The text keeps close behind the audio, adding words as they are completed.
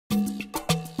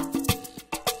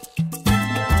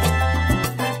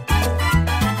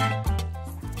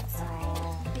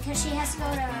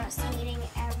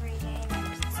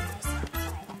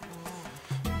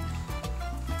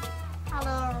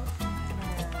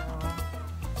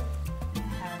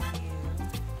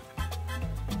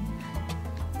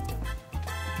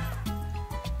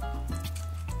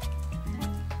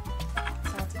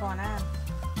going on?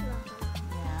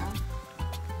 Yeah.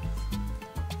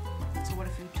 So what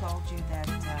if we told you that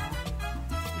we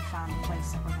found a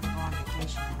place that we're going to go on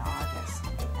vacation in August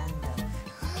at the end of...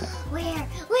 Where?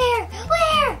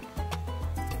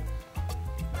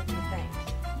 What do you think?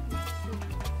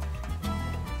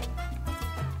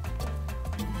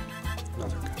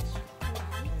 Another guess.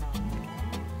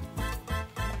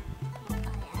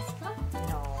 Alaska?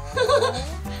 No.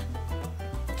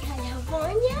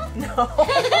 California? No.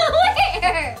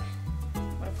 Where?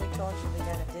 What if we told you we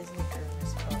got a Disney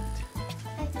cruise booked?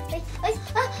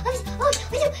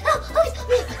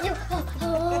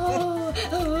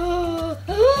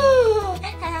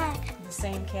 The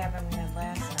same cabin we had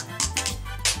last night.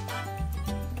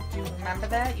 Do you remember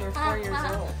that? You were 4 years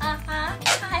old.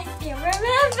 I still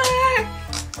remember.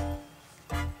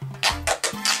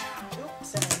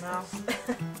 Oops, in my mouth.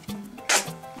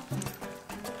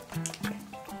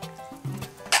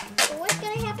 So what's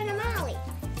going to happen to Molly?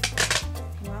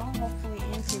 Well, hopefully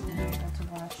Auntie will be able to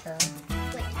watch her.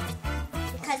 Wait,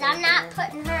 because I'm not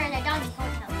putting her